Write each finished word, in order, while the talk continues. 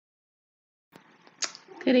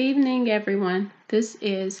Good evening, everyone. This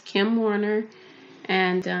is Kim Warner,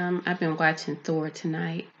 and I've been watching Thor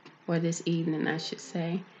tonight, or this evening, I should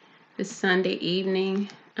say. This Sunday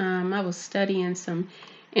evening, I was studying some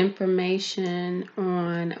information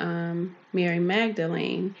on Mary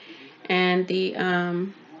Magdalene, and the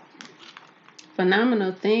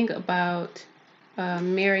phenomenal thing about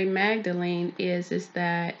Mary Magdalene is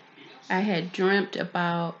that I had dreamt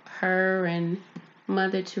about her and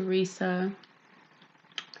Mother Teresa,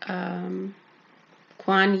 um,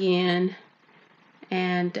 Kuan Yin,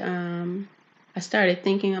 and I started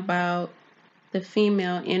thinking about the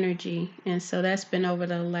female energy, and so that's been over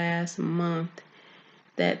the last month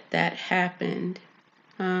that happened.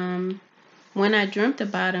 When I dreamt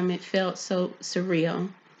about them, it felt so surreal,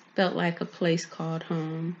 felt like a place called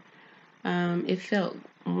home. It felt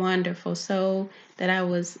wonderful, so that I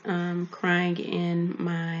was crying in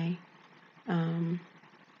my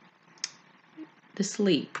the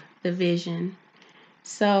sleep, the vision.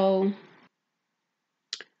 So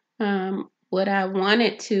what I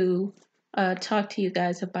wanted to talk to you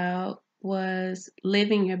guys about was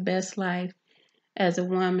living your best life as a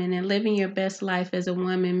woman. And living your best life as a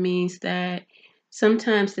woman means that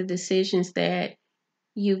sometimes the decisions that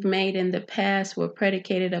you've made in the past were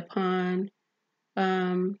predicated upon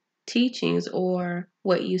teachings or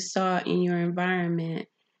what you saw in your environment.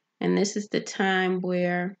 And this is the time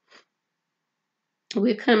where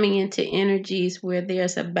we're coming into energies where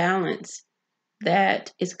there's a balance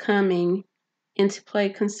that is coming into play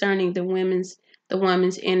concerning the woman's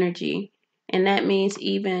energy, and that means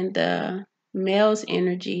even the male's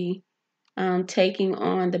energy taking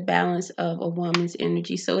on the balance of a woman's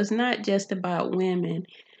energy. So it's not just about women,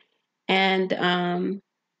 and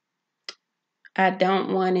I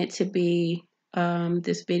don't want it to be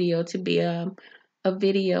this video to be a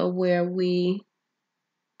video where we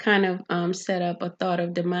kind of set up a thought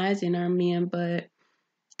of demising our men, but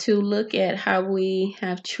to look at how we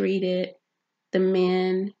have treated the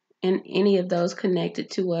men and any of those connected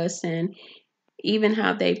to us, and even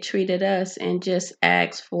how they've treated us, and just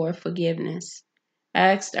ask for forgiveness.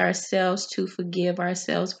 Asked ourselves to forgive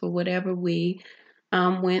ourselves for whatever we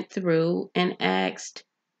went through, and asked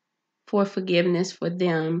for forgiveness for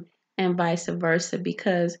them, and vice versa,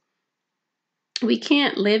 because we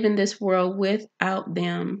can't live in this world without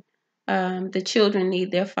them. The children need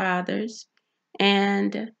their fathers,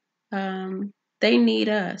 and they need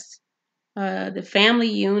us. The family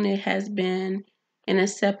unit has been in a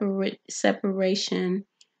separation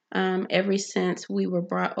ever since we were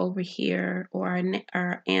brought over here, or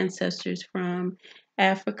our ancestors from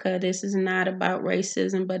Africa. This is not about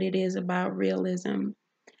racism, but it is about realism.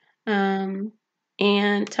 Um,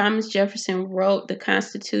 and Thomas Jefferson wrote the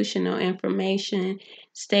constitutional information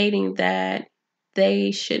stating that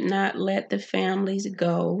they should not let the families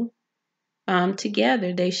go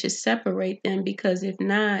together. They should separate them, because if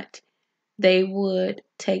not, they would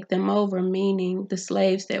take them over, meaning the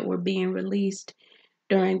slaves that were being released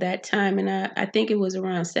during that time. And I think it was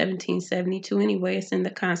around 1772 anyway. It's in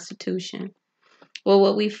the Constitution. Well,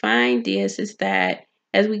 what we find is that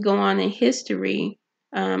as we go on in history,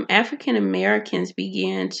 African Americans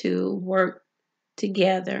began to work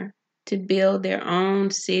together to build their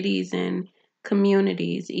own cities and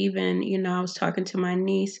communities. Even, I was talking to my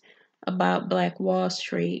niece about Black Wall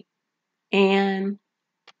Street. And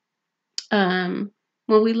when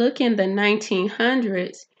we look in the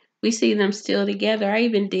 1900s, we see them still together. I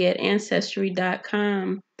even did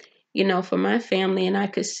Ancestry.com, for my family, and I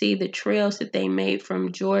could see the trails that they made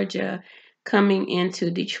from Georgia coming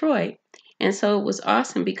into Detroit. And so it was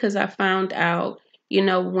awesome, because I found out,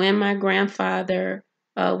 when my grandfather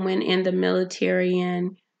went in the military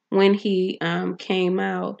and when he came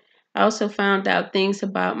out. I also found out things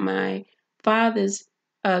about my father's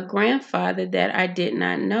grandfather that I did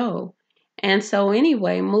not know. And so,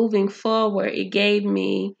 anyway, moving forward, it gave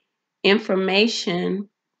me information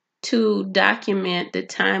to document the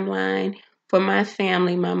timeline for my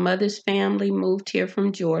family. My mother's family moved here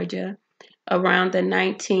from Georgia around the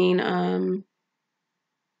 1930s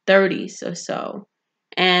or so.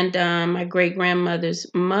 And my great grandmother's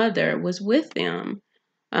mother was with them.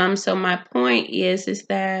 So my point is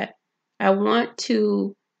that I want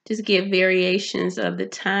to just give variations of the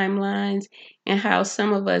timelines, and how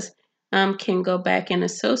some of us can go back and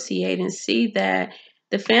associate and see that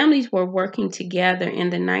the families were working together in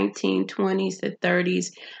the 1920s, the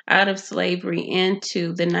 30s, out of slavery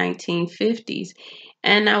into the 1950s.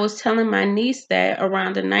 And I was telling my niece that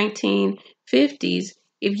around the 1950s,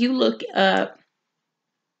 if you look up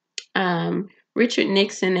Richard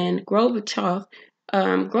Nixon and Gorbachev,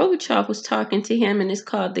 Gorbachev was talking to him, and it's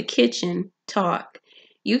called the Kitchen Talk.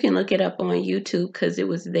 You can look it up on YouTube because it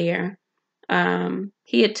was there.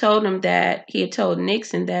 He had told he had told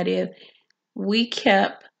Nixon that if we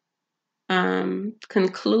kept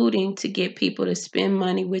concluding to get people to spend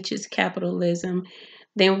money, which is capitalism,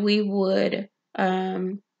 then we would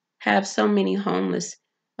have so many homeless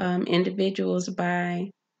individuals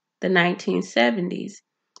by the 1970s.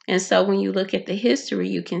 And so when you look at the history,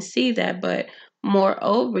 you can see that. But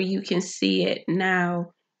moreover, you can see it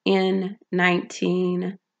now in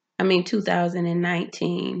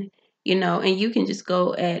 2019, and you can just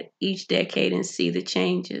go at each decade and see the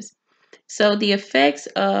changes. So the effects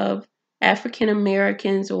of African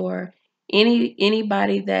Americans or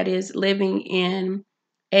anybody that is living in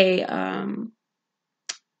a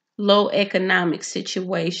low economic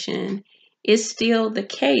situation is still the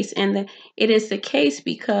case, and it is the case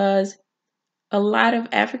because a lot of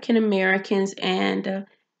African Americans and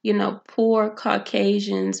poor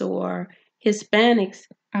Caucasians or Hispanics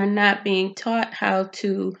are not being taught how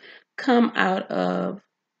to come out of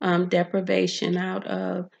deprivation, out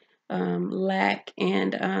of lack,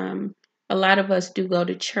 and a lot of us do go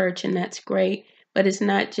to church, and that's great. But it's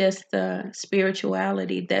not just the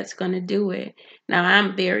spirituality that's going to do it. Now,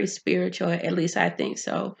 I'm very spiritual, at least I think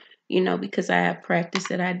so, because I have practice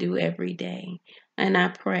that I do every day, and I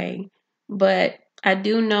pray. But I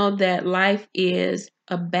do know that life is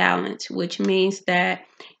a balance, which means that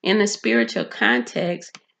in the spiritual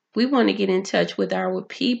context, we want to get in touch with our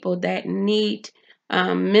people that need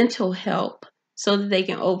mental help so that they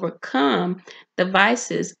can overcome the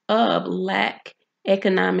vices of lack,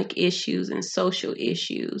 economic issues, and social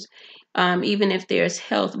issues. Even if there's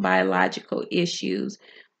health, biological issues,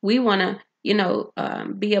 we want to,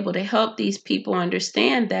 be able to help these people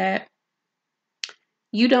understand that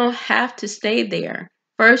you don't have to stay there.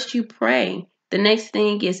 First, you pray. The next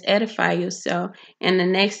thing is edify yourself. And the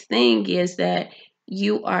next thing is that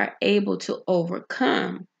you are able to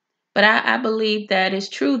overcome. But I believe that it's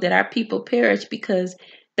true that our people perish because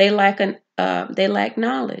they lack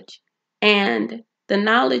knowledge. And the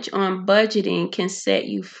knowledge on budgeting can set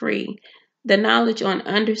you free. The knowledge on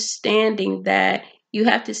understanding that you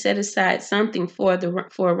have to set aside something for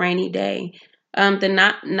a rainy day.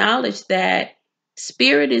 Knowledge that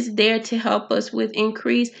Spirit is there to help us with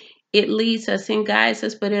increase. It leads us and guides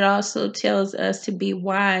us, but it also tells us to be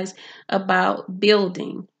wise about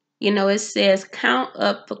building. It says count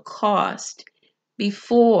up the cost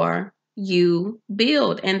before you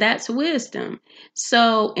build, and that's wisdom.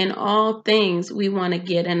 So in all things, we want to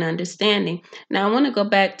get an understanding. Now, I want to go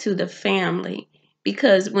back to the family,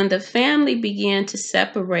 because when the family began to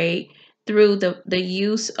separate through the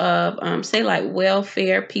use of, say, like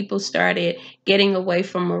welfare, people started getting away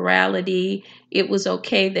from morality. It was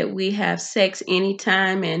okay that we have sex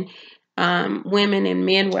anytime, and women and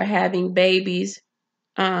men were having babies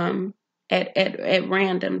um, at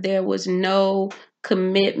random. There was no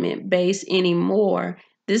commitment base anymore.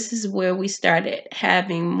 This is where we started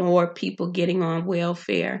having more people getting on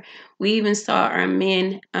welfare. We even saw our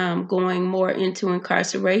men going more into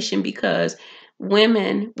incarceration because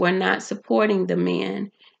women were not supporting the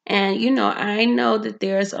men. And, I know that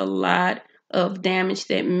there's a lot of damage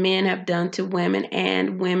that men have done to women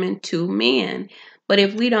and women to men. But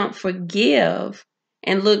if we don't forgive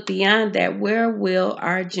and look beyond that, where will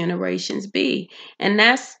our generations be? And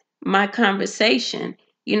that's my conversation.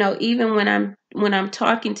 Even when I'm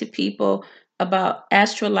talking to people about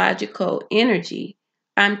astrological energy,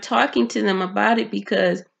 I'm talking to them about it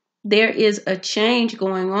because there is a change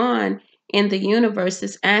going on in the universe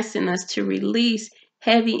that's asking us to release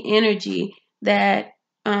heavy energy that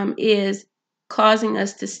is causing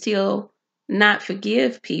us to still not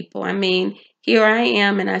forgive people. I mean, here I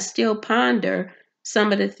am, and I still ponder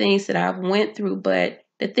some of the things that I've went through, but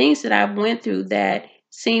the things that I've went through that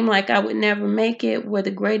seemed like I would never make it were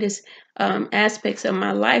the greatest aspects of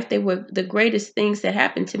my life. They were the greatest things that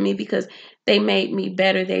happened to me because they made me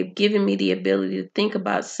better. They've given me the ability to think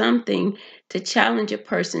about something to challenge a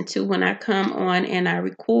person to when I come on and I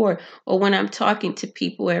record or when I'm talking to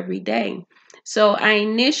people every day. So I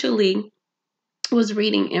initially was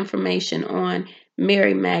reading information on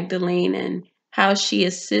Mary Magdalene and how she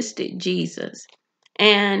assisted Jesus.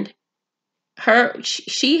 And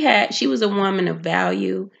she was a woman of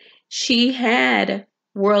value. She had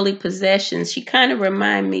worldly possessions. She kind of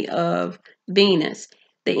reminded me of Venus,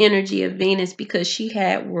 the energy of Venus, because she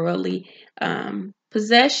had worldly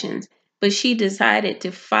possessions. But she decided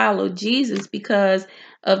to follow Jesus because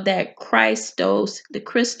of that the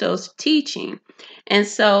Christos teaching. And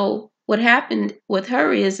so what happened with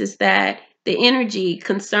her is that the energy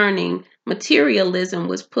concerning Materialism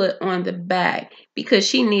was put on the back because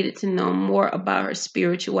she needed to know more about her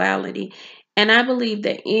spirituality. And I believe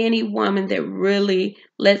that any woman that really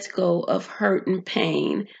lets go of hurt and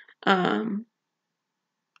pain, um,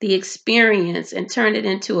 the experience, and turn it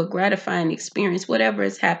into a gratifying experience, whatever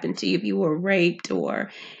has happened to you, if you were raped,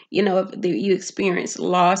 or if you experienced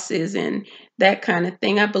losses and that kind of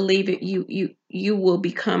thing, I believe that you will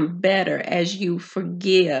become better as you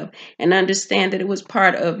forgive and understand that it was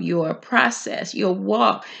part of your process, your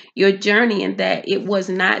walk, your journey, and that it was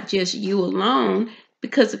not just you alone,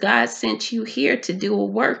 because God sent you here to do a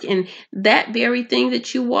work, and that very thing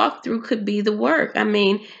that you walk through could be the work. I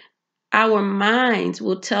mean, our minds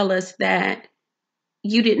will tell us that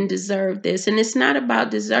you didn't deserve this. And it's not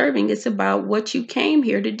about deserving, it's about what you came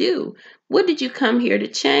here to do. What did you come here to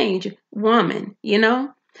change? Woman,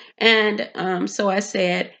 And so I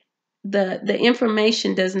said, the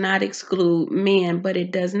information does not exclude men, but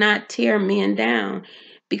it does not tear men down,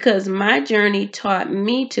 because my journey taught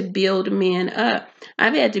me to build men up.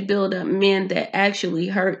 I've had to build up men that actually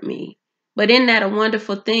hurt me. But isn't that a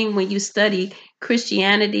wonderful thing when you study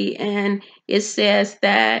Christianity and it says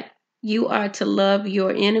that you are to love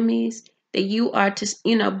your enemies, that you are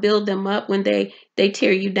to, build them up when they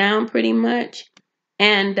tear you down, pretty much.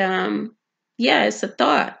 And yeah, it's a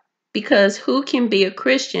thought, because who can be a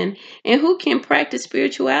Christian and who can practice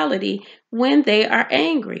spirituality when they are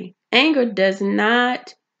angry? Anger does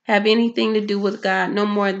not have anything to do with God, no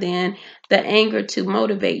more than the anger to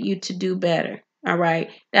motivate you to do better. All right.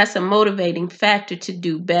 That's a motivating factor to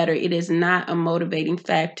do better. It is not a motivating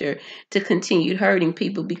factor to continue hurting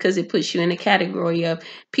people, because it puts you in a category of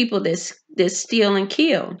people that steal and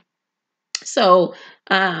kill. So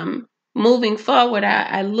moving forward,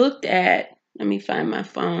 I looked at, let me find my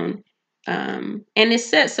phone. And it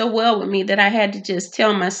sat so well with me that I had to just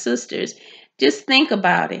tell my sisters, just think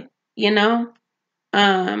about it,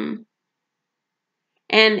 Um,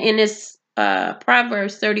 and in this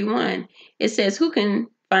Proverbs 31, it says, who can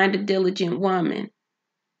find a diligent woman?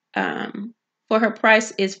 For her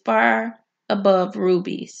price is far above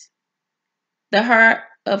rubies. The heart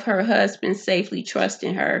of her husband safely trusts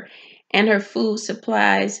in her, and her food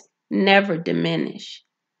supplies never diminish.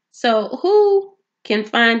 So who can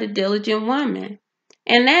find a diligent woman?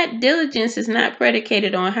 And that diligence is not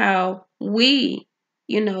predicated on how we,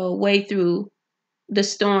 wade through the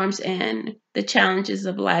storms and the challenges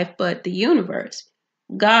of life, but the universe,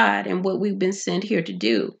 God, and what we've been sent here to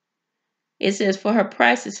do. It says, for her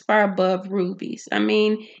price is far above rubies. I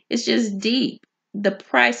mean, it's just deep. The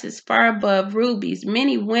price is far above rubies.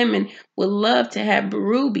 Many women would love to have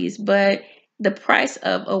rubies, but the price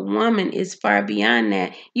of a woman is far beyond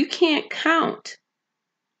that. You can't count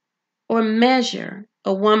or measure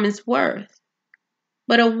a woman's worth,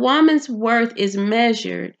 but a woman's worth is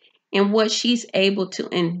measured in what she's able to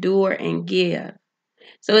endure and give.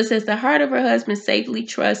 So it says, the heart of her husband safely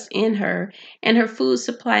trusts in her, and her food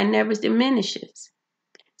supply never diminishes.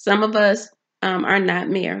 Some of us are not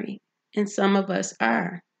married, and some of us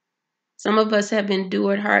are. Some of us have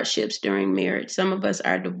endured hardships during marriage. Some of us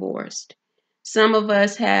are divorced. Some of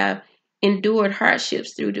us have endured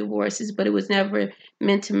hardships through divorces, but it was never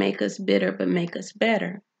meant to make us bitter, but make us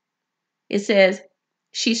better. It says,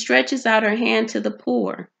 she stretches out her hand to the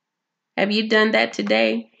poor. Have you done that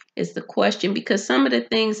today? Is the question, because some of the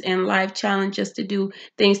things in life challenge us to do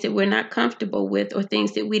things that we're not comfortable with, or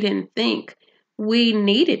things that we didn't think we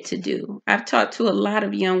needed to do. I've talked to a lot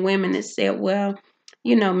of young women that said, well,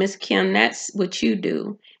 Miss Kim, that's what you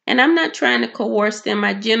do. And I'm not trying to coerce them.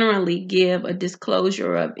 I generally give a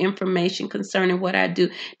disclosure of information concerning what I do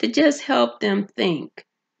to just help them think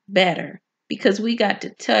better, because we got to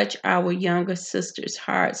touch our younger sisters'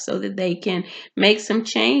 hearts so that they can make some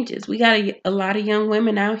changes. We got a lot of young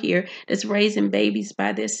women out here that's raising babies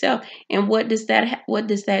by themselves. And what does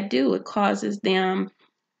that do? It causes them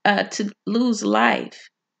to lose life,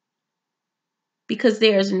 because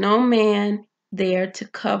there's no man there to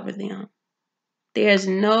cover them. There's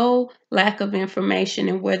no lack of information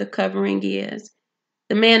in where the covering is.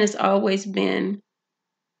 The man has always been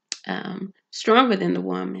stronger than the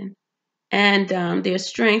woman, and their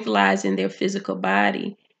strength lies in their physical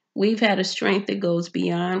body. We've had a strength that goes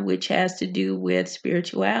beyond, which has to do with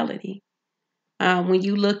spirituality. When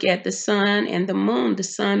you look at the sun and the moon, the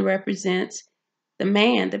sun represents the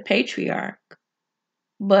man, the patriarch,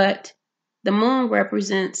 but the moon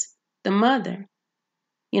represents the mother.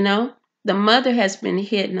 The mother has been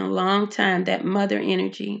hidden a long time, that mother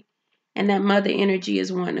energy, and that mother energy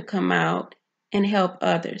is wanting to come out and help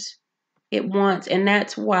others. It wants, and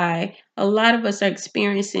that's why a lot of us are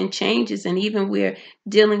experiencing changes, and even we're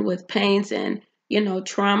dealing with pains and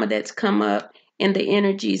trauma that's come up in the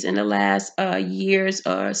energies in the last years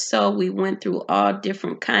or so. We went through all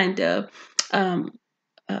different kind of um,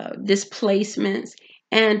 displacements.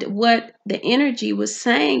 And what the energy was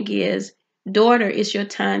saying is, daughter, it's your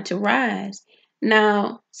time to rise.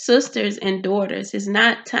 Now, sisters and daughters, it's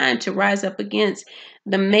not time to rise up against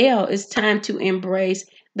the male. It's time to embrace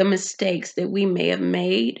the mistakes that we may have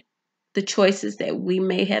made, the choices that we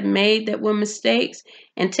may have made that were mistakes,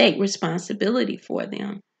 and take responsibility for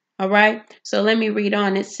them. All right. So let me read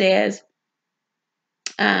on. It says,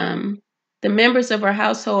 the members of her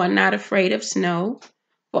household are not afraid of snow,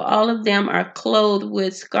 for all of them are clothed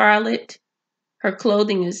with scarlet. Her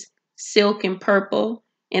clothing is silk and purple.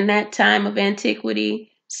 In that time of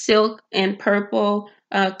antiquity, silk and purple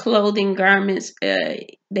clothing garments,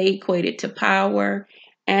 they equated to power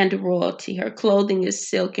and royalty. Her clothing is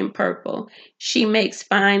silk and purple. She makes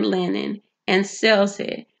fine linen and sells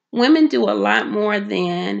it. Women do a lot more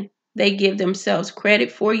than they give themselves credit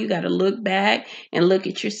for. You got to look back and look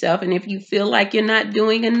at yourself. And if you feel like you're not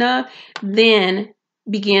doing enough, then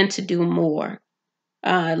begin to do more.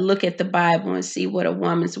 Look at the Bible and see what a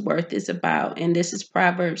woman's worth is about. And this is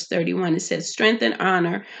Proverbs 31. It says, strength and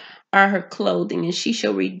honor are her clothing, and she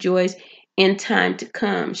shall rejoice in time to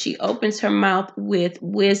come. She opens her mouth with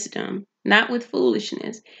wisdom, not with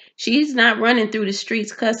foolishness. She's not running through the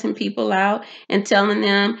streets cussing people out and telling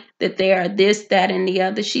them that they are this, that, and the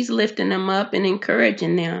other. She's lifting them up and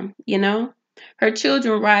encouraging them, Her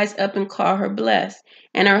children rise up and call her blessed,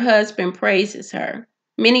 and her husband praises her.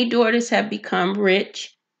 Many daughters have become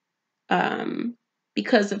rich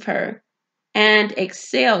because of her and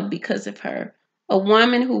excelled because of her. A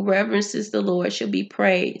woman who reverences the Lord shall be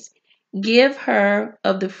praised. Give her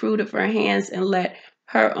of the fruit of her hands and let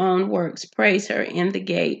her own works praise her in the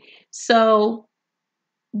gate. So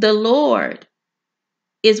the Lord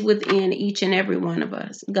is within each and every one of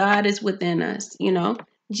us. God is within us.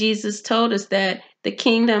 Jesus told us that the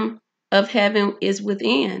kingdom of heaven is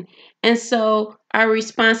within. And so our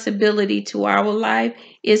responsibility to our life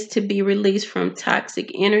is to be released from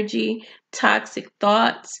toxic energy, toxic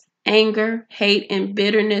thoughts, anger, hate, and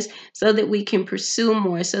bitterness, so that we can pursue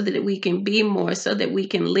more, so that we can be more, so that we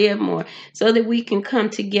can live more, so that we can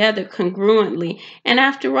come together congruently. And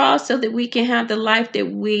after all, so that we can have the life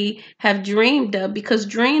that we have dreamed of, because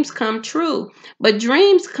dreams come true. But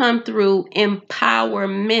dreams come through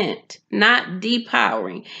empowerment, not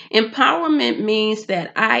depowering. Empowerment means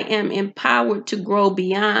that I am empowered to grow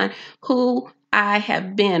beyond who I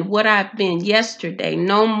have been, what I've been yesterday,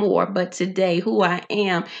 no more, but today, who I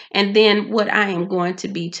am, and then what I am going to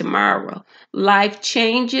be tomorrow. Life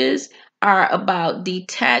changes are about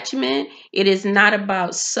detachment. It is not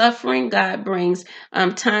about suffering. God brings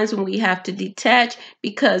times when we have to detach,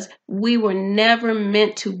 because we were never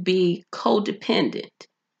meant to be codependent.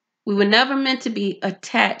 We were never meant to be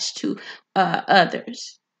attached to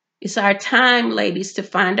others. It's our time, ladies, to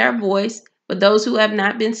find our voice. For those who have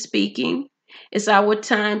not been speaking, it's our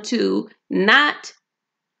time to not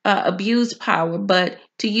abuse power, but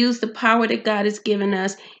to use the power that God has given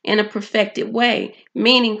us in a perfected way,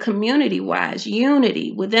 meaning community-wise,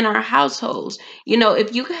 unity within our households.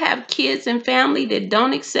 If you have kids and family that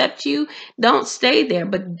don't accept you, don't stay there,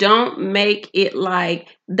 but don't make it like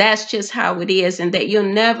that's just how it is and that you'll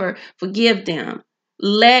never forgive them.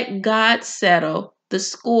 Let God settle the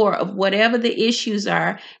score of whatever the issues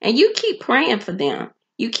are, and you keep praying for them.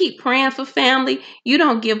 You keep praying for family. You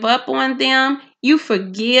don't give up on them. You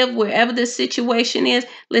forgive wherever the situation is.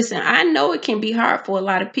 Listen, I know it can be hard for a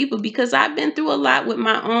lot of people, because I've been through a lot with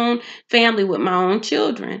my own family, with my own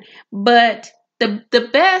children. But the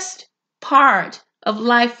best part of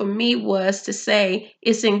life for me was to say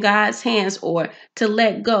it's in God's hands, or to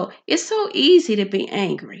let go. It's so easy to be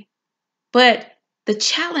angry, but the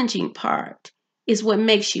challenging part is what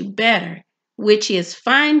makes you better, which is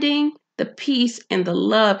finding the peace and the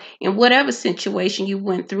love in whatever situation you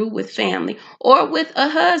went through with family, or with a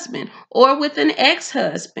husband, or with an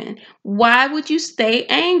ex-husband. Why would you stay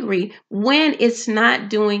angry when it's not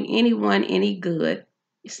doing anyone any good?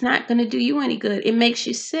 It's not going to do you any good. It makes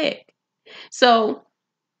you sick. So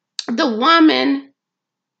the woman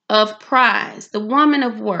of prize, the woman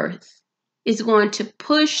of worth, is going to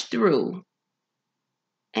push through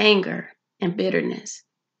anger and bitterness.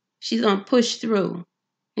 She's going to push through,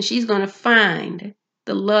 and she's going to find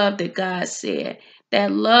the love that God said,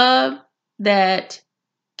 that love that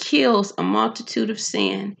kills a multitude of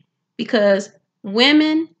sin. Because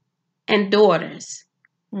women and daughters,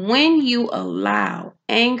 when you allow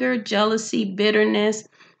anger, jealousy, bitterness,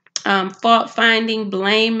 fault finding,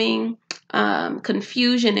 blaming,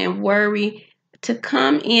 confusion, and worry to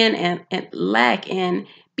come in and lack and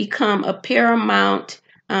become a paramount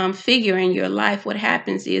figure in your life, what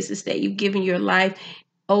happens is that you've given your life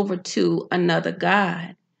over to another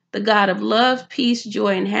God. The God of love, peace,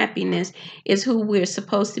 joy, and happiness is who we're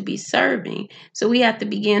supposed to be serving. So we have to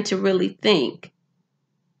begin to really think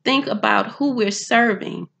about who we're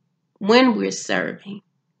serving, when we're serving.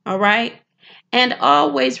 All right? And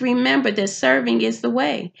always remember that serving is the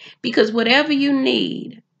way, because whatever you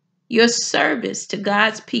need, your service to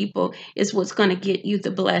God's people is what's going to get you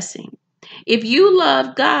the blessing. If you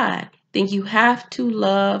love God, then you have to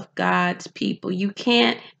love God's people. You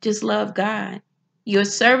can't just love God. You're a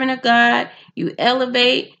servant of God. You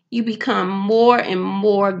elevate. You become more and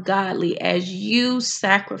more godly as you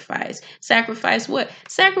sacrifice. Sacrifice what?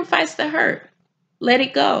 Sacrifice the hurt. Let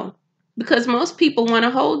it go. Because most people want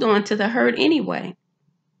to hold on to the hurt anyway.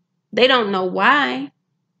 They don't know why,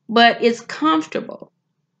 but it's comfortable.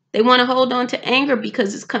 They want to hold on to anger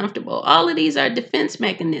because it's comfortable. All of these are defense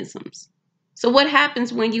mechanisms. So what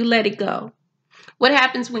happens when you let it go? What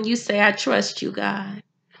happens when you say, I trust you, God?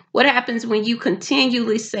 What happens when you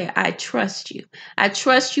continually say, I trust you? I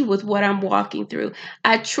trust you with what I'm walking through.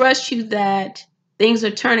 I trust you that things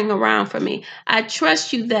are turning around for me. I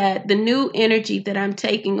trust you that the new energy that I'm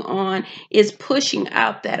taking on is pushing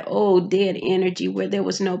out that old dead energy where there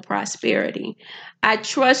was no prosperity. I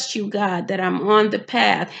trust you, God, that I'm on the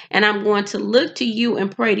path and I'm going to look to you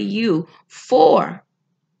and pray to you for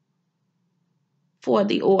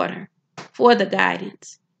the order, for the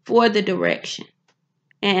guidance, for the direction.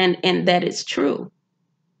 And that is true.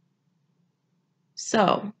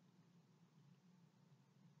 So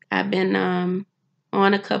I've been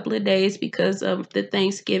on a couple of days because of the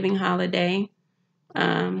Thanksgiving holiday.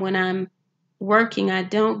 When I'm working, I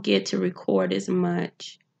don't get to record as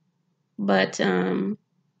much. But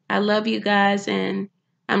I love you guys, and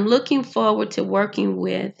I'm looking forward to working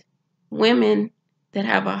with women that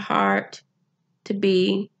have a heart to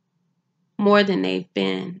be more than they've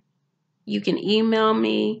been. You can email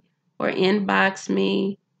me or inbox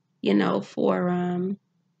me, for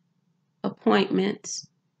appointments.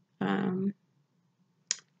 And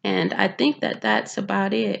I think that that's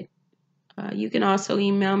about it. You can also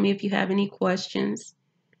email me if you have any questions.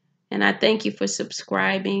 And I thank you for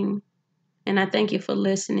subscribing. And I thank you for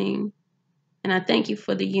listening. And I thank you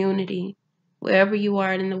for the unity wherever you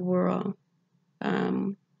are in the world.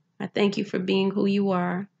 I thank you for being who you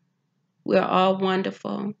are. We're all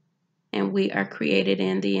wonderful. And we are created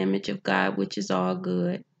in the image of God, which is all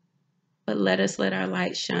good. But let our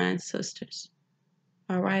light shine, sisters.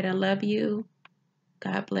 All right, I love you.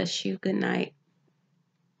 God bless you. Good night.